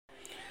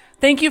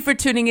Thank you for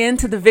tuning in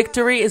to the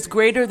Victory is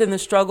Greater Than the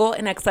Struggle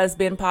and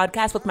Ex-Lesbian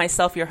podcast with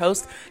myself, your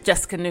host,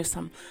 Jessica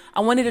Newsom. I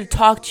wanted to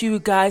talk to you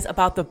guys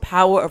about the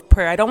power of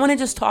prayer. I don't want to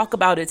just talk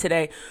about it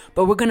today,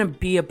 but we're going to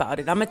be about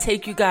it. I'm going to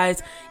take you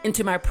guys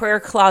into my prayer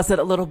closet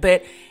a little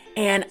bit,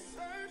 and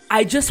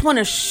I just want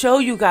to show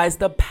you guys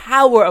the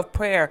power of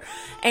prayer.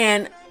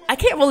 And I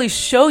can't really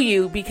show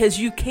you because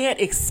you can't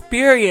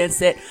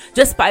experience it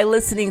just by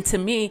listening to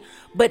me.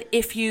 But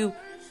if you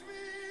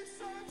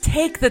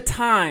take the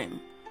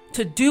time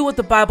to do what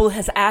the Bible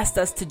has asked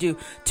us to do,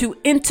 to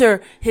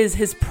enter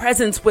his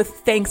presence with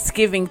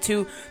thanksgiving,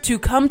 to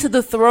come to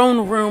the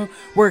throne room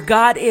where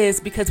God is,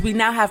 because we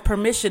now have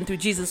permission through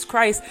Jesus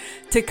Christ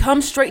to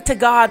come straight to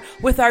God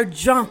with our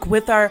junk,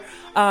 with our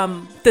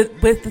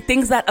with the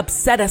things that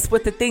upset us,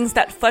 with the things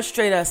that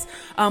frustrate us,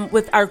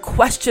 with our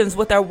questions,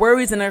 with our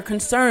worries and our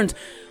concerns.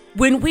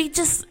 When we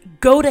just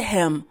go to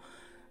him,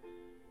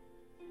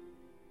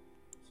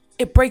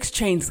 it breaks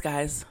chains,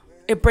 guys.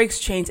 It breaks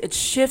chains. It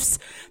shifts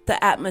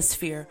the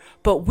atmosphere.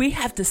 But we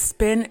have to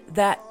spend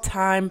that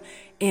time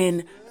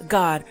in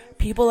God.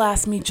 People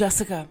ask me,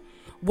 Jessica,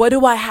 what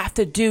do I have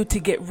to do to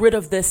get rid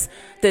of this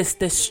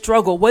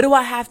struggle? What do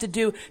I have to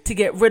do to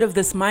get rid of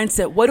this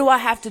mindset? What do I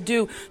have to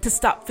do to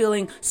stop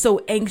feeling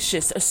so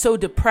anxious or so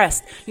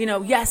depressed? You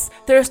know, yes,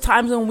 there's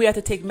times when we have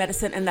to take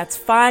medicine, and that's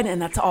fine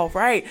and that's all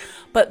right.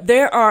 But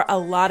there are a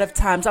lot of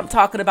times, I'm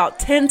talking about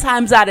 10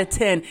 times out of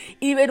 10,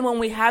 even when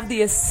we have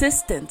the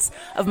assistance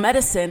of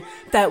medicine,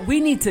 that we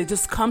need to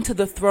just come to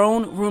the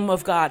throne room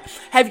of God.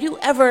 Have you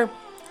ever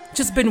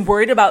just been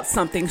worried about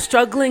something,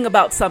 struggling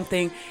about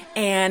something,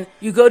 and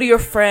you go to your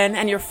friend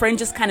and your friend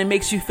just kind of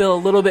makes you feel a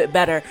little bit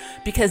better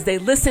because they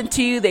listen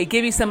to you, they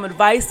give you some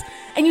advice,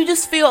 and you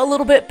just feel a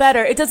little bit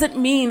better? It doesn't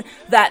mean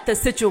that the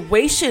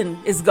situation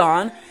is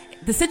gone.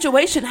 The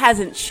situation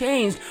hasn't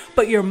changed,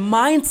 but your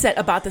mindset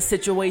about the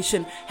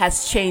situation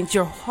has changed.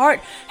 Your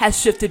heart has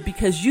shifted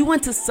because you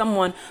went to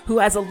someone who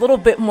has a little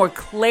bit more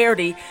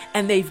clarity,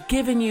 and they've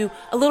given you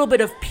a little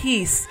bit of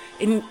peace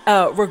in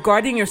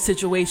regarding your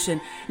situation.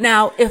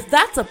 Now, if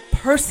that's a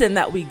person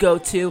that we go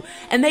to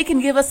and they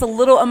can give us a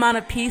little amount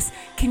of peace,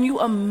 can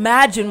you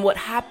imagine what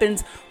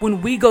happens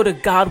when we go to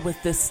God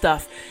with this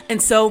stuff?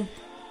 And so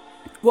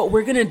what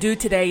we're going to do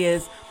today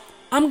is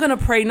I'm going to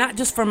pray not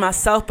just for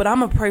myself, but I'm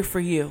going to pray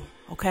for you.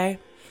 Okay.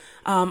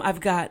 I've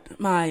got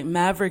my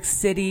Maverick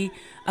City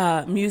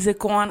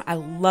music on. I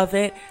love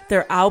it.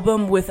 Their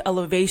album with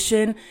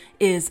Elevation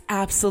is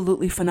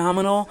absolutely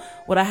phenomenal.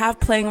 What I have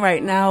playing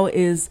right now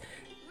is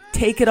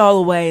Take It All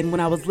Away. And when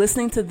I was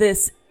listening to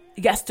this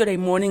yesterday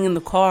morning in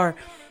the car,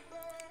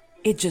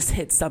 it just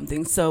hit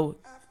something. So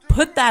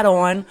put that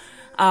on.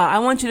 I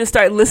want you to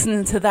start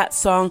listening to that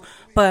song.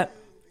 But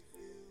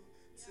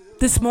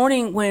this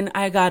morning when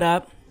I got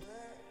up,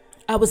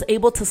 I was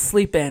able to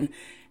sleep in.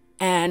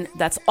 And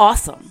that's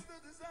awesome.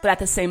 But at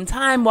the same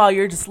time, while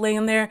you're just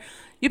laying there,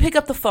 you pick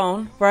up the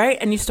phone, right?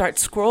 And you start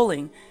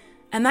scrolling.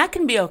 And that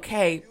can be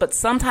okay, but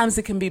sometimes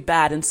it can be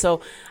bad. And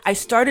so I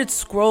started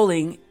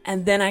scrolling,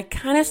 and then I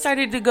kind of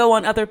started to go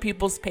on other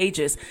people's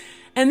pages.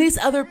 And these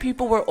other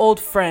people were old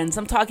friends.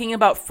 I'm talking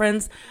about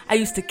friends I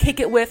used to kick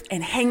it with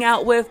and hang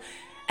out with.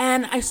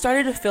 And I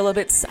started to feel a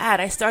bit sad.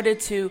 I started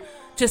to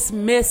just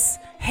miss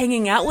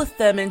hanging out with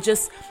them and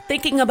just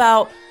thinking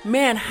about,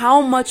 man,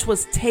 how much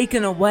was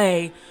taken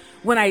away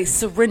when I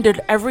surrendered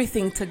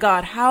everything to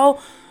God. How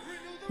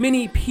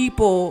many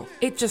people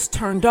it just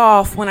turned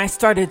off when I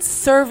started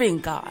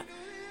serving God,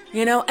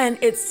 you know, and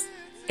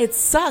it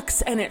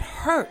sucks and it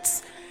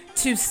hurts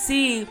to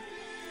see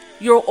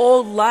your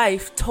old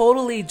life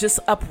totally just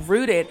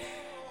uprooted.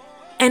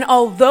 And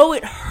although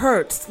it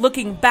hurts,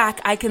 looking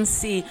back, I can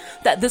see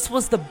that this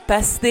was the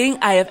best thing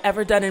I have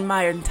ever done in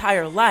my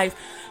entire life.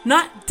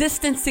 Not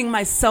distancing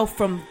myself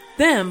from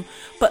them,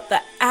 but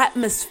the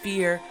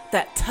atmosphere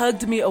that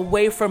tugged me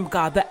away from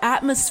God, the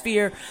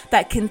atmosphere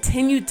that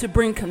continued to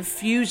bring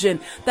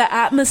confusion, the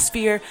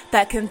atmosphere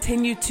that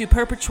continued to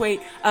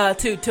perpetrate,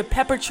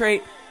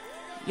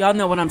 y'all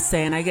know what I'm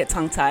saying, I get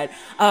tongue-tied,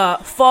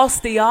 false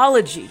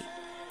theology.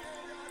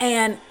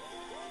 And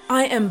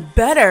I am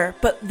better,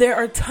 but there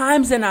are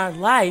times in our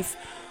life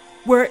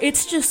where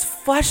it's just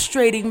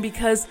frustrating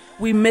because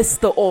we miss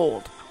the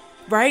old,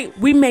 right?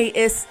 We may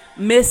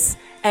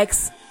miss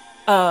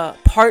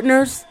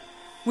partners.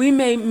 We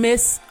may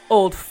miss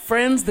old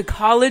friends, the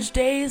college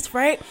days,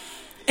 right?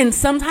 And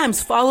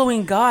sometimes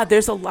following God,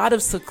 there's a lot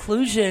of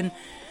seclusion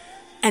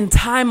and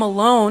time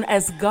alone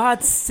as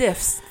God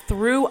sifts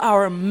through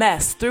our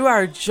mess, through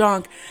our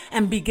junk,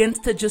 and begins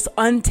to just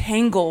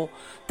untangle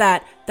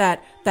that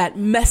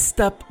messed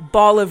up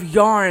ball of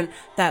yarn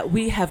that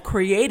we have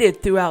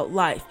created throughout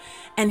life.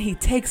 And he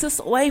takes us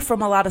away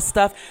from a lot of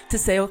stuff to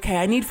say, okay,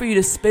 I need for you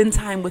to spend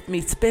time with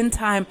me, spend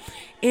time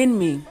in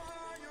me.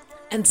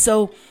 And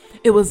so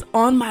it was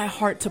on my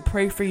heart to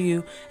pray for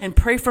you and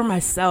pray for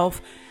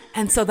myself.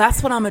 And so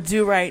that's what I'm going to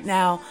do right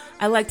now.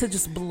 I like to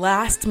just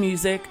blast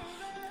music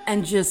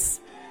and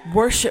just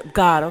worship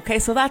God. Okay,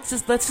 so let's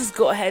just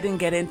go ahead and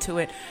get into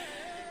it.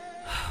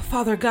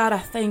 Father God, I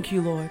thank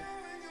you, Lord.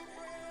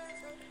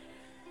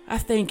 I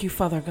thank you,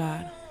 Father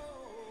God.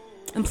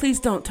 And please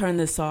don't turn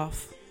this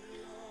off.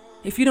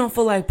 If you don't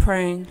feel like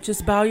praying,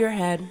 just bow your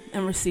head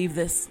and receive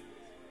this.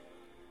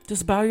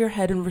 Just bow your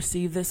head and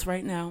receive this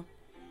right now.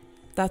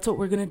 That's what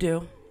we're going to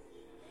do.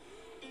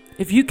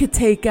 If you could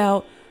take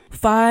out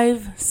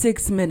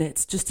 5-6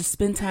 minutes just to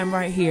spend time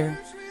right here.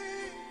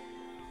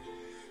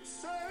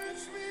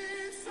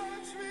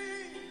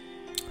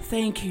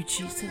 Thank you,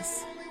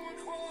 Jesus.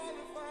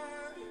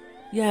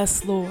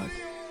 Yes, Lord.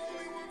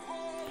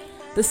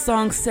 The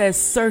song says,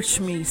 search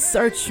me,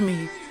 search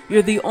me.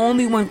 You're the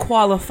only one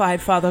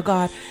qualified, Father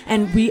God.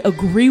 And we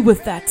agree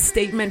with that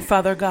statement,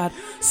 Father God.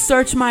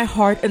 Search my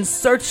heart and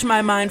search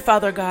my mind,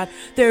 Father God.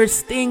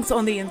 There's things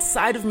on the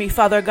inside of me,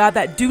 Father God,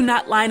 that do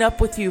not line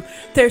up with you.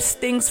 There's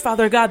things,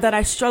 Father God, that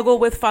I struggle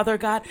with, Father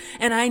God.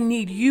 And I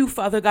need you,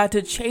 Father God,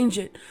 to change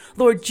it.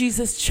 Lord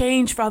Jesus,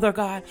 change, Father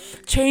God.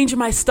 Change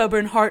my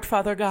stubborn heart,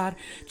 Father God.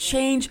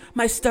 Change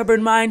my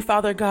stubborn mind,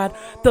 Father God.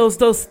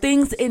 Those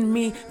things in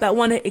me that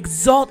want to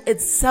exalt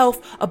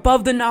itself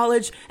above the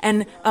knowledge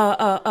and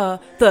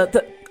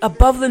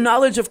above the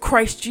knowledge of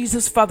Christ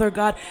Jesus, Father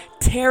God.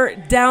 Tear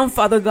it down,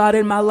 Father God,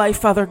 in my life,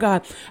 Father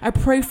God. I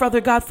pray,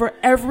 Father God, for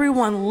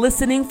everyone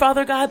listening,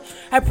 Father God.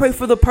 I pray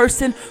for the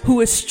person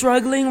who is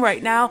struggling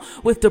right now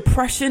with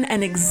depression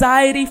and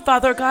anxiety,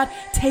 Father God.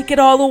 Take it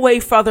all away,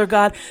 Father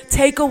God.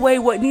 Take away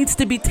what needs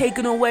to be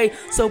taken away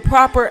so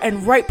proper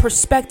and right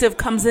perspective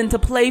comes into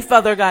play,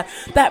 Father God.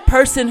 That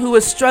person who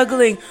is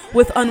struggling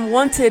with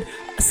unwanted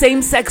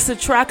same-sex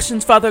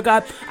attractions, Father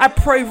God, I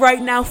pray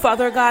right now,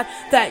 Father God,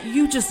 that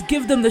you just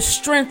give them the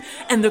strength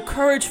and the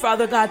courage,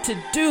 Father God, to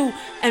do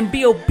and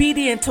be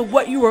obedient to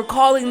what you are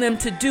calling them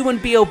to do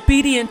and be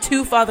obedient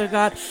to, Father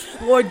God.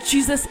 Lord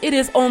Jesus, it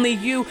is only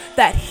you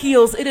that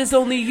heals. It is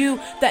only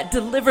you that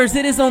delivers.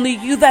 It is only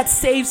you that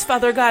saves,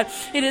 Father God.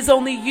 It is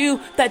only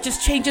you that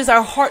just changes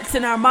our hearts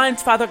and our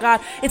minds, Father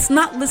God. It's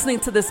not listening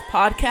to this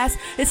podcast.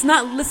 It's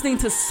not listening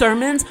to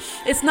sermons.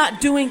 It's not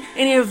doing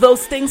any of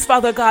those things,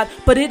 Father God,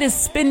 but it is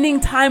spending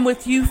time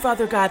with you,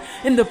 Father God,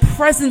 in the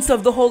presence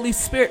of the Holy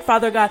Spirit,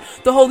 Father God,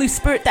 the Holy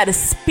Spirit that is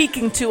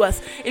speaking to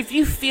us. If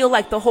you feel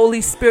like the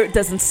Holy Spirit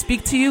doesn't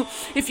speak to you,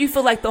 if you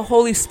feel like the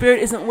Holy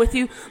Spirit isn't with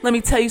you, let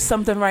me tell you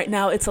something right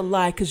now. It's a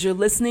lie, because you're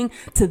listening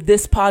to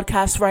this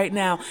podcast right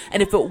now.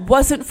 And if it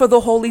wasn't for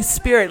the Holy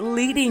Spirit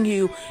leading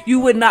you, you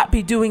would not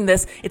be doing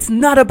this. It's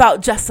not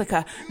about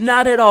Jessica,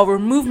 not at all.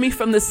 Remove me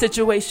from the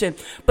situation,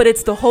 but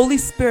it's the Holy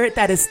Spirit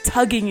that is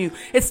tugging you.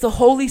 It's the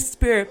Holy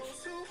Spirit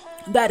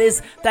that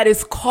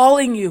is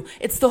calling you.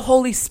 It's the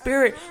Holy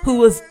Spirit who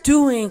was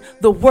doing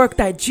the work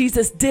that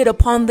Jesus did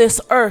upon this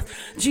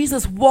earth.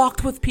 Jesus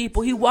walked with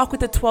people. He walked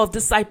with the 12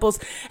 disciples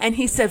and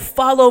he said,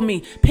 follow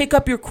me, pick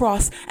up your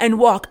cross and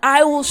walk.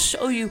 I will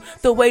show you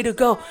the way to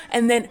go.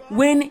 And then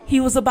when he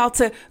was about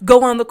to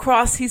go on the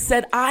cross, he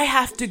said, I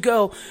have to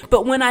go.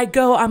 But when I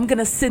go, I'm going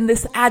to send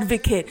this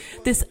advocate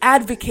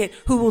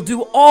who will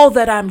do all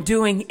that I'm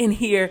doing in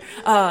here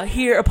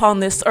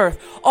upon this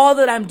earth, all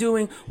that I'm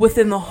doing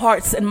within the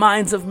hearts and minds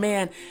of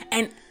man.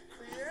 And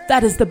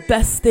that is the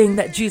best thing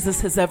that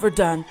Jesus has ever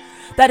done.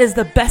 That is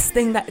the best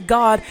thing that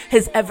God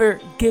has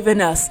ever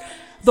given us.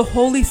 The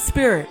Holy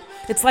Spirit.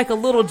 It's like a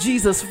little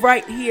Jesus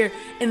right here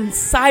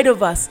inside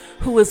of us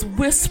who is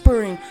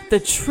whispering the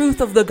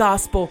truth of the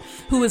gospel,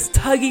 who is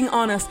tugging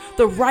on us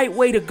the right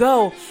way to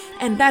go.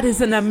 And that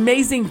is an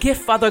amazing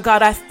gift, Father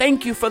God. I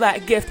thank you for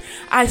that gift.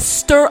 I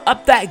stir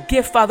up that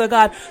gift, Father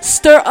God.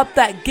 Stir up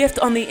that gift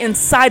on the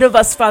inside of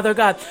us, Father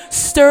God.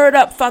 Stir it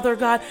up, Father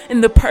God,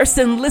 in the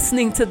person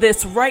listening to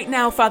this right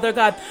now, Father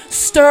God.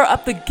 Stir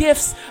up the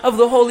gifts of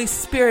the Holy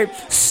Spirit.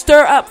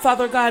 Stir up,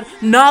 Father God,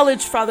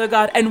 knowledge, Father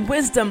God, and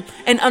wisdom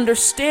and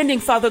understanding,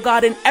 Father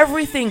God, in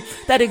everything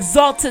that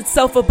exalts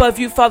itself above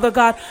you, Father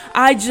God.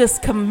 I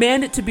just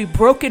command it to be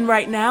broken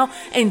right now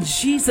in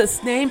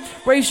Jesus' name.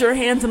 Raise your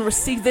hands and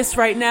receive this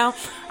right now.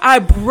 I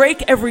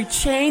break every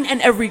chain and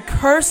every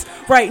curse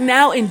right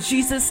now in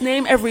Jesus'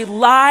 name. Every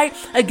lie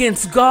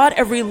against God,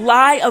 every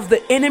lie of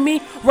the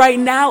enemy right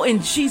now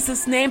in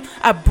Jesus' name.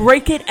 I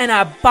break it and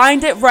I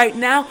bind it right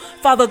now.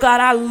 Father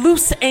God, I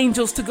loose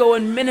angels to go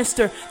and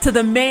minister to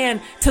the man,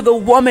 to the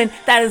woman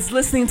that is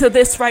listening to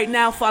this right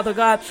now, Father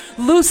God.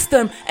 Loose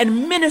them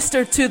and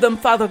minister to them,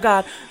 Father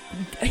God.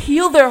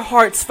 Heal their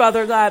hearts,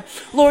 Father God.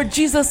 Lord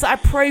Jesus, I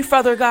pray,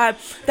 Father God,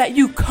 that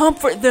you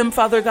comfort them,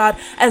 Father God,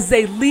 as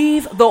they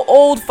leave the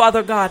old,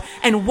 Father God,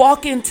 and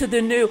walk into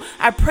the new.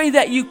 I pray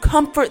that you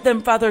comfort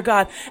them, Father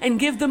God, and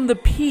give them the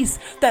peace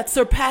that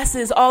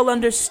surpasses all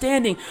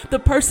understanding. The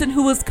person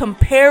who is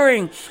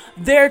comparing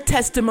their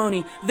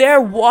testimony,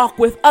 their walk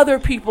with other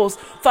people's,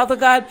 Father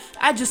God,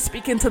 I just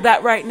speak into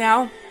that right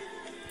now.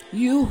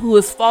 You who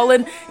has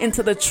fallen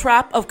into the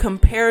trap of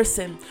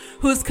comparison,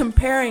 who is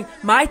comparing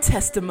my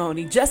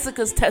testimony,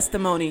 Jessica's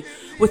testimony,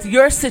 with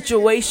your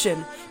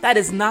situation. That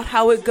is not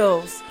how it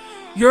goes.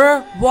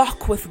 Your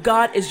walk with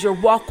God is your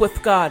walk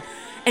with God.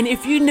 And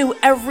if you knew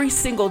every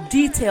single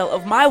detail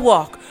of my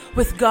walk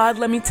with God,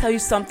 let me tell you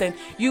something.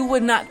 You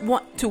would not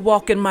want to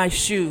walk in my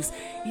shoes.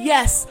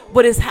 Yes,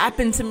 what has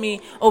happened to me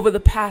over the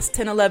past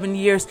 10, 11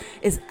 years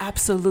is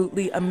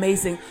absolutely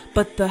amazing.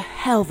 But the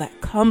hell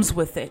that comes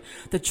with it,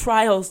 the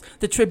trials,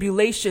 the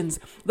tribulations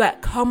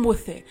that come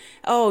with it.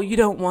 Oh, you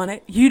don't want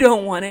it. You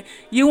don't want it.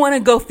 You want to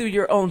go through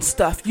your own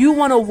stuff. You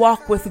want to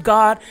walk with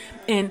God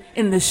in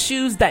the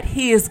shoes that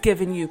He has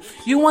given you.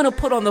 You want to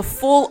put on the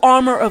full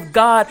armor of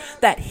God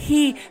that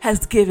He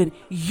has given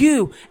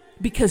you.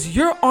 Because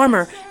your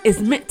armor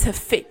is meant to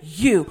fit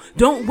you.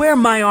 Don't wear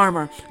my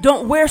armor.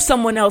 Don't wear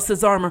someone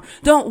else's armor.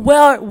 Don't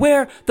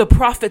wear the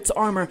prophet's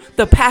armor,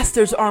 the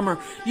pastor's armor.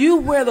 You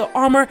wear the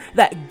armor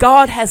that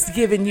God has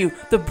given you.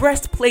 The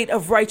breastplate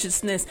of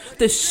righteousness,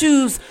 the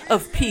shoes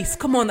of peace.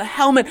 Come on, the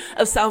helmet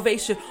of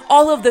salvation.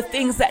 All of the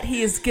things that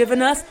He has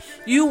given us.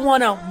 You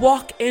want to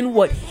walk in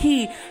what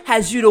He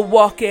has you to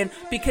walk in,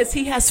 because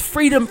He has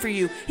freedom for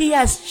you. He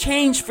has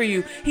change for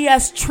you. He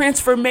has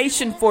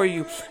transformation for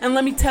you. And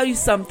let me tell you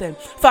something.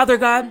 Father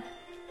God,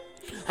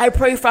 I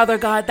pray, Father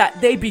God,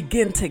 that they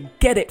begin to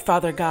get it,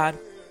 Father God.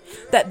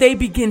 That they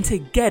begin to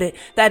get it.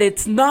 That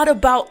it's not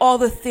about all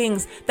the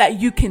things that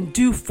you can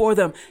do for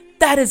them.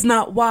 That is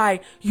not why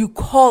you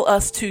call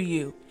us to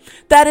you.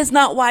 That is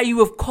not why you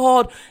have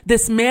called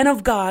this man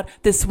of God,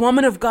 this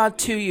woman of God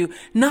to you.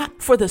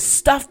 Not for the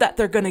stuff that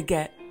they're going to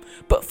get,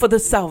 but for the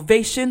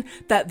salvation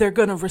that they're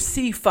going to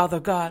receive, Father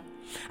God.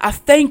 I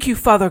thank you,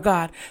 Father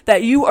God,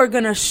 that you are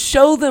going to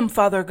show them,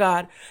 Father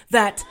God,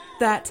 that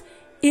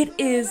it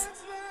is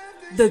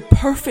the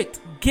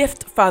perfect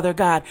gift, Father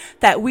God,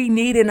 that we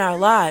need in our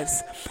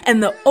lives.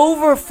 And the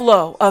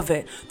overflow of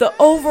it, the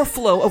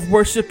overflow of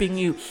worshiping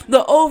you,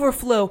 the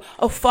overflow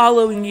of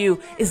following you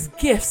is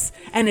gifts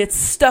and it's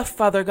stuff,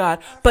 Father God.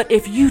 But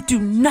if you do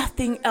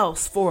nothing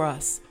else for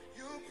us,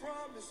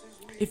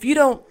 if you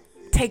don't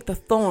take the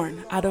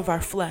thorn out of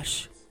our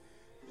flesh,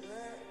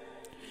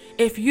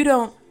 if you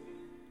don't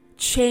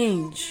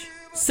change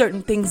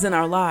certain things in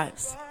our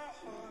lives,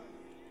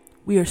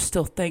 we are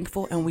still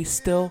thankful and we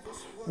still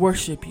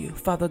worship you.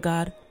 Father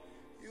God,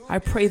 I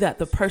pray that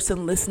the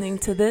person listening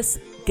to this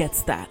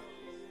gets that.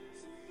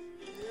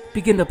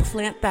 Begin to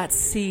plant that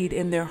seed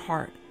in their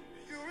heart.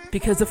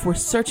 Because if we're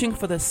searching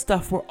for the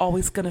stuff, we're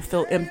always going to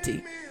feel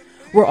empty.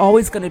 We're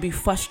always going to be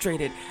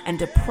frustrated and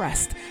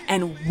depressed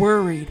and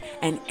worried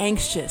and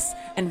anxious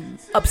and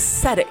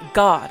upset at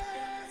God.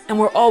 And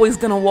we're always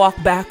going to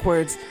walk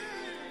backwards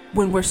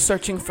when we're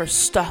searching for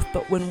stuff.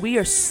 But when we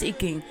are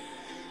seeking,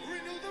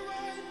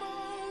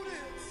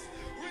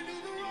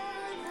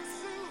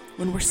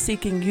 when we're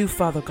seeking you,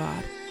 Father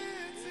God,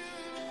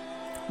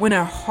 when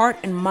our heart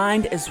and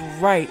mind is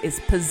right,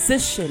 is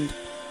positioned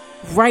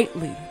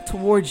rightly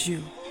towards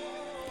you,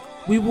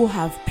 we will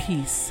have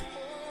peace.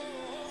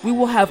 We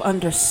will have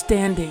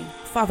understanding.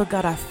 Father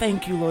God, I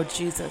thank you, Lord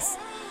Jesus.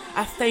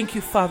 I thank you,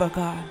 Father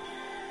God.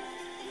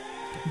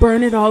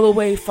 Burn it all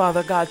away,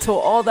 Father God, till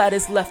all that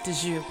is left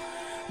is you.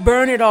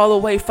 Burn it all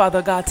away,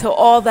 Father God, till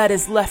all that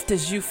is left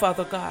is you,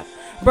 Father God.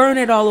 Burn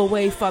it all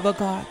away, Father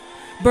God.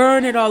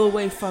 Burn it all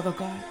away, Father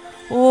God.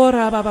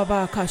 Ora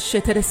baba ka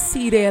shetere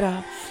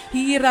sidera.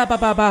 Ira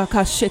baba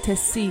ka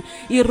shetesi.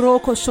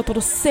 Iroko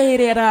shotoro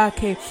serera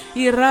ke.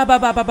 Ira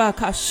baba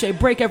ka she.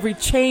 Break every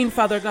chain,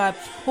 Father God.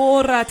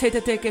 Ora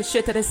tete ke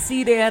shetere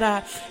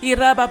sidera.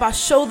 Ira baba,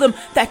 show them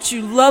that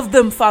you love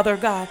them, Father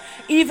God.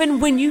 Even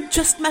when you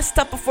just messed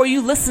up before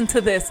you listen to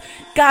this,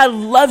 God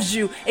loves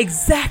you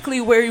exactly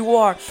where you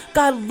are.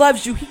 God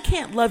loves you. He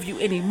can't love you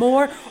any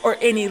more or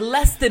any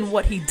less than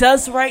what He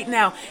does right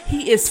now.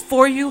 He is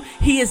for you.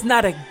 He is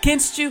not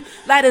against you.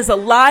 That is a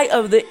lie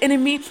of the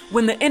enemy.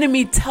 When the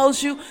enemy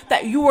tells you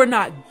that you are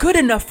not good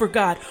enough for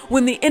God,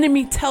 when the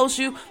enemy tells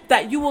you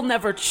that you will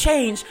never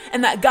change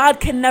and that God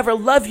can never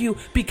love you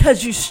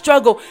because you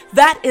struggle,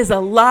 that is a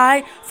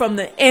lie from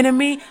the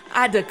enemy.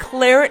 I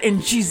declare it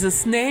in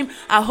Jesus' name.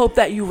 I hope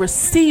that you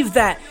receive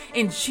that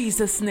in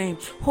Jesus' name.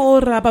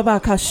 Stir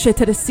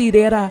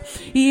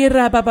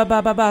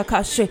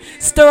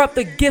up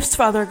the gifts,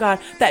 Father God,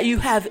 that you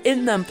have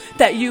in them,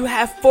 that you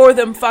have for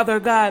them, Father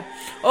God.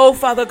 Oh,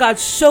 Father God,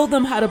 show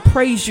them how to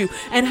praise you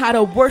and how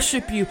to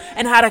worship you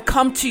and how to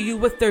come to you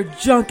with their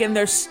junk and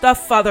their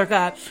stuff, Father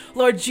God.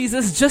 Lord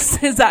Jesus,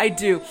 just as I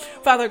do,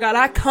 Father God,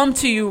 I come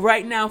to you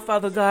right now,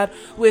 Father God,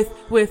 with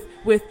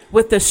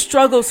the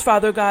struggles,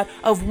 Father God,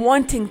 of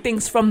wanting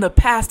things from the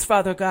past,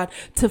 Father God,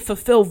 to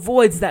fulfill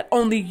voids that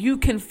only you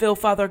can fill,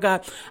 Father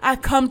God. I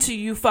come to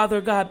you, Father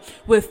God,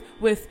 with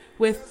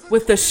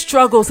the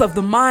struggles of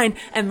the mind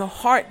and the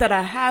heart that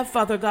I have,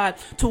 Father God,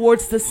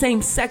 towards the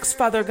same sex,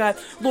 Father God.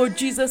 Lord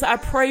Jesus, I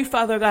pray,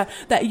 Father God,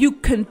 that you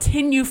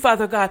continue,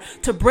 Father God,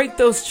 to break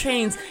those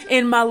chains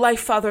in my life,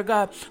 Father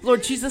God.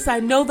 Lord Jesus, I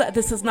know that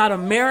this is not a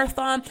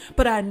marathon,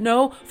 but I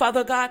know,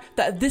 Father God,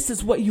 that this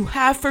is what you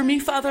have for me,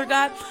 Father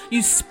God.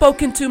 You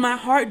spoke into my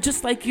heart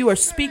just like you are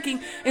speaking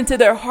into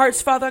their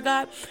hearts, Father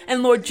God.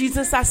 And Lord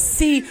Jesus, I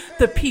see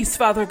the peace,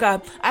 Father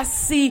God. I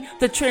see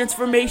the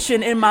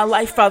transformation in my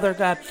life, Father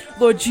God.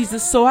 Lord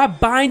Jesus. So I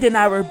bind and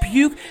I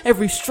rebuke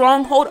every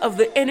stronghold of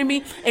the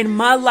enemy in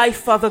my life,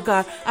 Father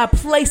God. I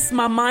place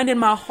my mind and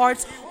my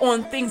hearts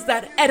on things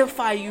that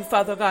edify you,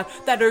 Father God,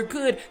 that are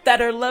good,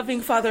 that are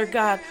loving, Father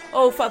God.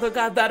 Oh, Father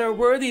God, that are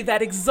worthy,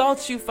 that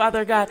exalts you,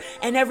 Father God.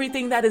 And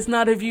everything that is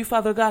not of you,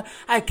 Father God,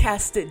 I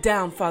cast it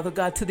down, Father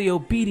God, to the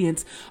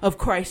obedience of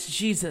Christ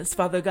Jesus,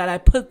 Father God. I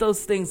put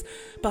those things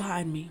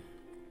behind me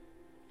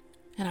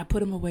and I put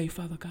them away,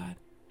 Father God.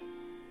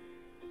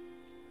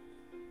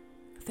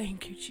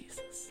 Thank you,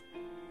 Jesus.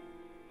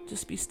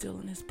 Just be still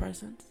in his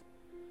presence.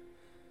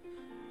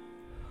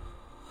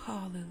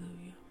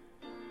 Hallelujah.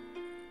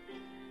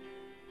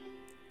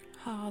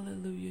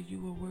 Hallelujah.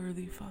 You are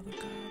worthy, Father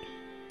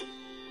God.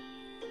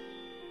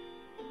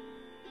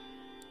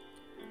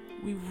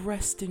 We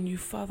rest in you,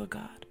 Father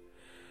God.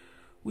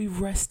 We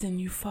rest in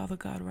you, Father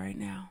God, right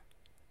now.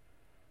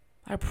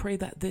 I pray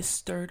that this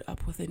stirred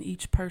up within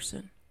each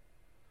person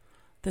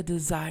the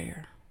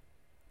desire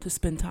to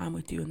spend time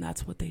with you, and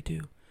that's what they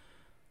do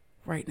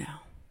right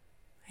now.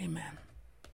 Amen.